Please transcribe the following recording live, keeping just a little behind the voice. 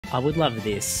I would love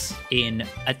this in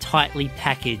a tightly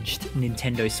packaged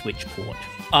Nintendo Switch port.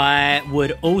 I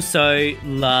would also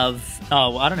love...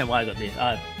 Oh, I don't know why I got this.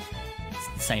 It's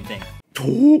the same thing.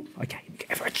 Ooh, okay,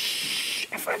 everyone shh,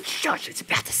 it's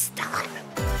about to start.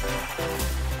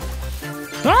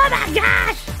 Oh my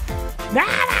gosh! Oh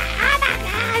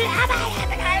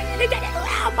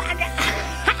my god!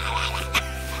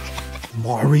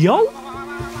 Mario?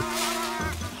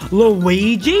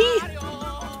 Luigi?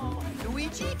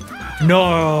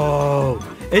 No!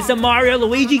 It's a Mario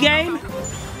Luigi game?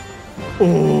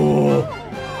 Oh!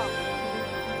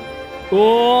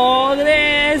 Oh, look at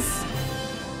this!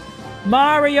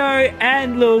 Mario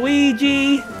and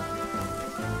Luigi.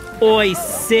 Oi,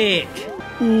 sick.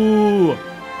 Ooh.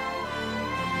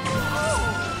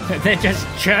 They're just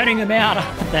churning them out.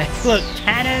 Look,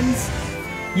 cannons.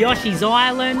 Yoshi's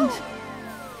Island.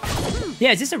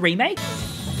 Yeah, is this a remake?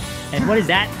 And what is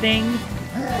that thing?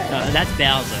 Oh, that's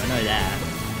Bowser, I know that.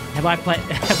 Have I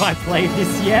played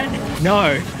this yet?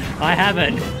 No, I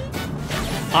haven't.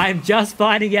 I'm just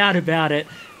finding out about it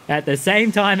at the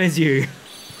same time as you.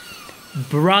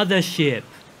 Brothership.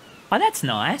 Oh, that's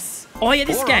nice. Oh yeah,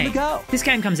 this game. This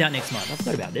game comes out next month. I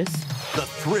forgot about this. The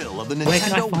thrill of the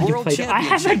Nintendo World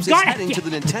Championships is heading to the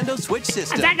Nintendo Switch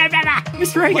system.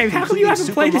 mr-agame, how come you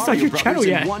haven't played this on your channel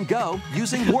yet? One go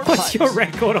using warp What's pipes. your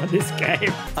record on this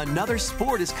game? Another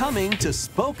sport is coming to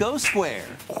SICKO Square.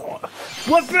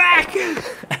 We're back!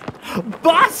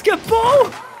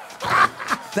 Basketball?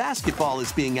 Basketball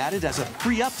is being added as a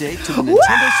free update to the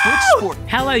Nintendo Switch Sport.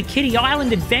 Hello Kitty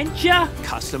Island Adventure?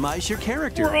 Customize your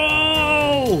character.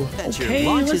 Bro! Okay,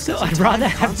 let's go. I'd rather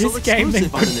have this game than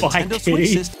Goodbye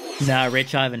Kitty. Nah,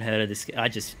 Rich, I haven't heard of this. I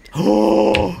just...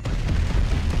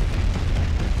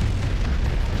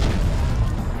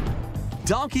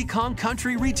 Donkey Kong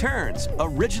Country Returns,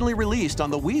 originally released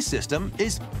on the Wii system,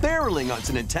 is barreling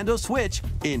onto Nintendo Switch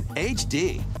in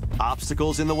HD.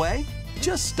 Obstacles in the way?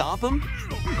 Just stomp them.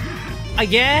 I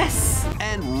guess.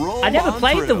 And roll I never on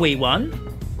played through. the Wii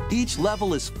one. Each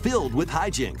level is filled with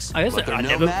hijinks. I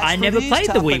never match for played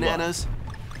these the Wii bananas.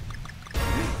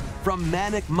 From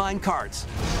Manic Minecarts.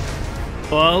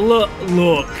 Oh,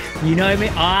 look. You know me,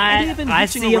 I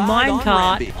see a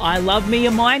minecart. I love me a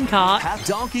minecart. Have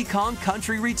Donkey Kong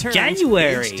Country Returns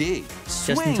January. HD. Just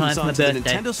in Swings time for my onto the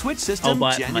birthday. Nintendo Switch I'll system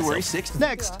buy it for January myself. 6th.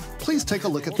 Next, please take a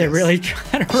look at They're this. really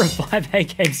trying to revive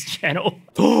A-Game's channel.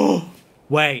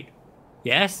 Wait.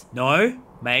 Yes? No?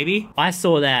 Maybe? I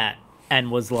saw that and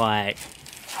was like...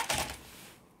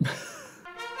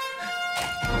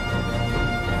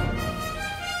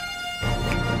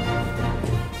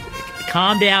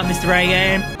 Calm down,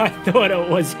 mr-agame. I thought it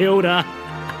was Hilda.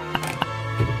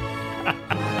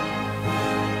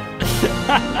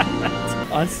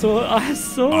 I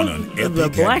saw the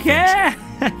black hair.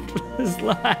 It was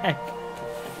like...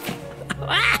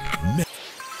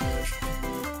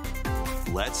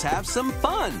 Let's have some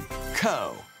fun,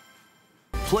 Co.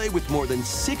 Play with more than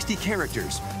 60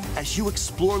 characters as you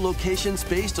explore locations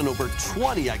based on over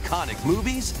 20 iconic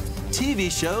movies,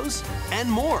 TV shows, and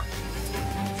more.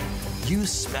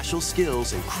 Use special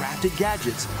skills and crafted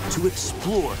gadgets to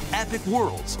explore epic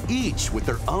worlds, each with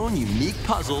their own unique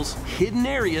puzzles, hidden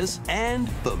areas, and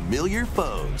familiar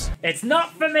foes. It's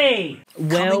not for me.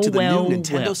 Coming to the new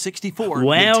Nintendo 64,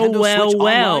 Nintendo Switch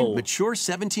Online Mature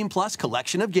 17+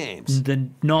 collection of games. The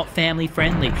not family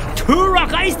friendly.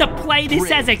 Turok, I used to play this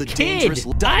as a kid.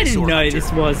 I didn't know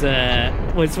this was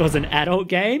an adult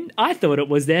game. I thought it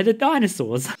was the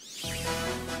dinosaurs.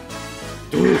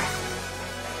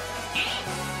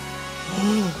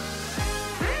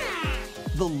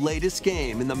 The latest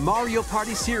game in the Mario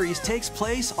Party series takes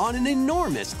place on an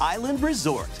enormous island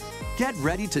resort. Get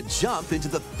ready to jump into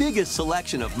the biggest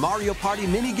selection of Mario Party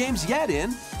minigames yet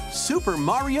in Super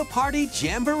Mario Party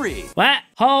Jamboree. What?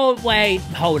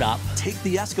 Hold up. Take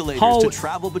the escalators to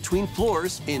travel between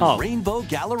floors in Rainbow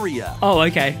Galleria. Oh,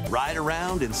 okay. Ride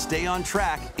around and stay on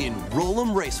track in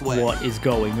Roll'em Raceway. What is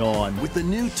going on? With the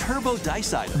new Turbo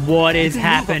Dice item. What is you can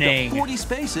happening? Move up to 40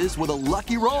 spaces with a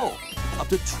lucky roll. Up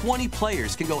to 20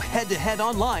 players can go head-to-head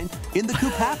online in the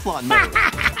Coupathlon mode.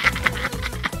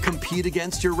 Compete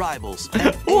against your rivals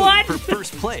and aim for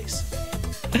first place.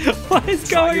 What is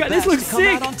going on? This looks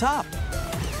sick. Come out on top.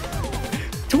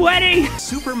 20.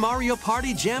 Super Mario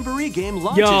Party Jamboree game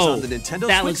launches on the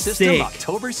Nintendo Switch system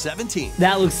October 17th.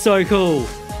 That looks so cool.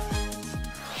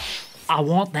 I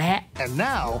want that. And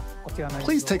now,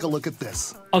 please take a look at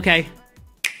this. Okay.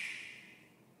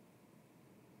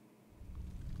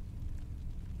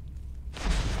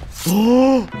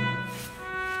 Oh!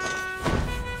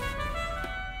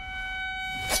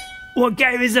 What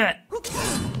game is it?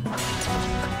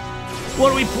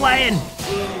 What are we playing?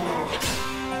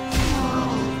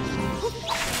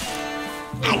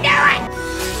 I knew it!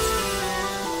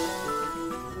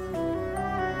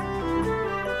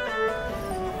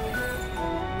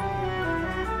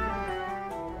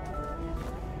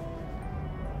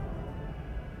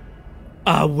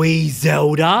 Are we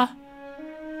Zelda?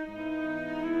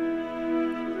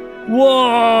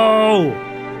 Whoa!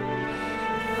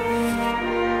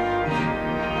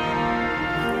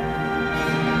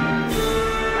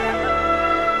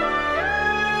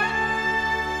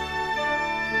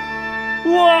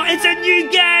 Whoa, it's a new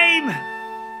game!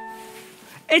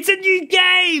 It's a new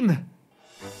game!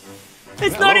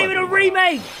 It's not even a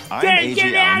remake! Get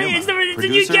it out of here! It's a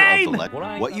new game!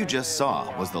 What you just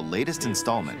saw was the latest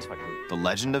installment, The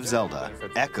Legend of Zelda: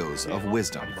 Echoes of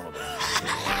Wisdom.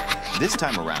 This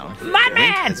time around, Link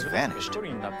has vanished.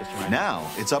 Now,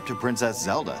 it's up to Princess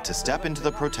Zelda to step into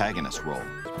the protagonist role.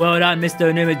 Well done,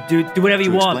 Mr. Onuma. Do whatever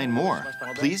you want. To explain more,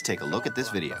 please take a look at this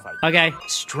video. Okay.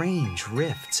 Strange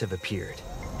rifts have appeared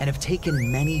and have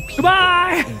taken many people,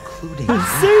 Goodbye! including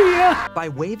See ya! By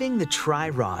waving the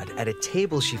tri-rod at a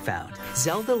table she found,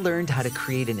 Zelda learned how to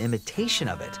create an imitation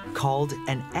of it called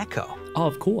an echo. Oh,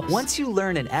 of course. Once you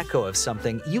learn an echo of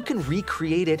something, you can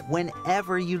recreate it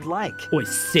whenever you'd like. Boy,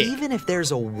 sick. Even if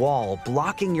there's a wall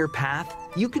blocking your path,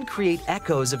 you can create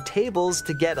echoes of tables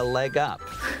to get a leg up.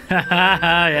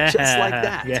 Yeah. Just like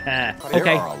that. Yeah. There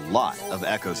Okay. are a lot of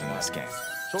echoes in this game.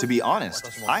 To be honest,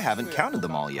 I haven't counted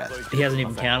them all yet. He hasn't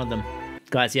even counted them.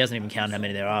 Guys, he hasn't even counted how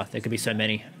many there are. There could be so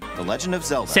many. The Legend of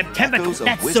Zelda: September. Echoes of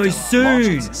That's Wisdom so soon.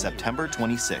 launches September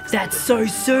 26th. That's so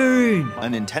soon. A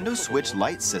Nintendo Switch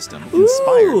Lite system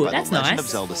inspired by that's the Legend nice. of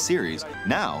Zelda series.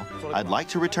 Now, I'd like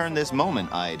to return this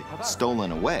moment I'd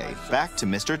stolen away back to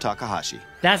Mr. Takahashi.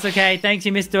 That's okay. Thank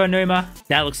you, Mr. Onuma.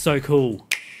 That looks so cool.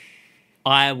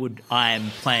 I am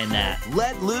playing that.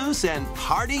 Let loose and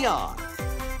party on.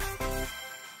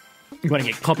 I'm going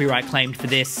to get copyright claimed for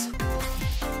this.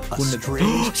 A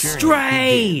strange journey.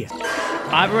 Stray!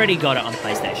 I've already got it on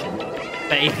PlayStation.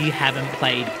 But if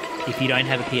you don't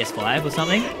have a PS5 or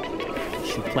something,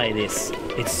 you should play this.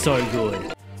 It's so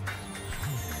good.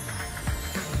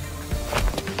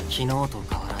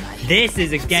 This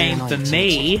is a game for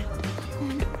me.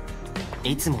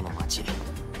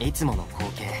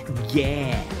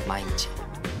 Yeah.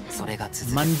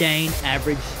 Mundane,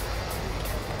 average.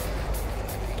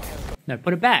 No,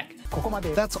 put it back.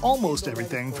 That's almost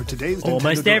everything for today's Nintendo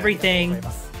Almost Direct. everything.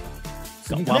 Got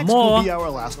one Next more. will be our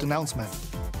last announcement.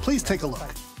 Please take a look.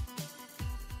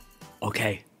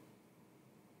 Okay.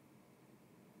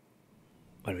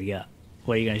 What do we got?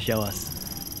 What are you going to show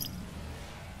us?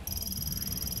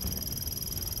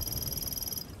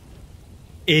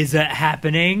 Is it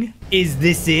happening? Is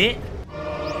this it?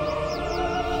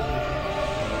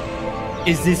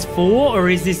 Is this 4 or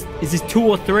is this 2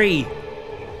 or 3?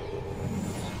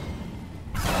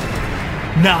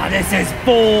 Nah, this is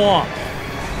 4.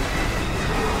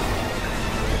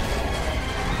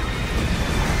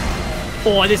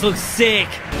 Oh, this looks sick.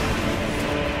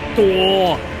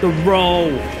 Oh, the roll.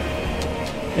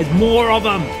 There's more of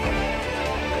them.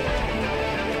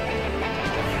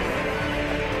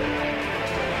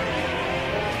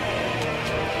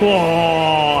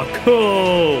 Oh,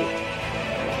 cool.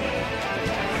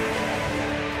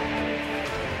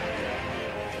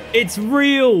 It's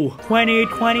real.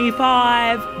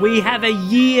 2025. We have a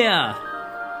year.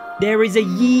 There is a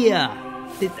year.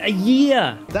 It's a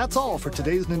year. That's all for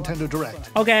today's Nintendo Direct.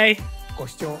 Okay.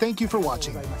 Thank you for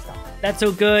watching. That's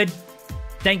all good.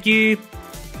 Thank you.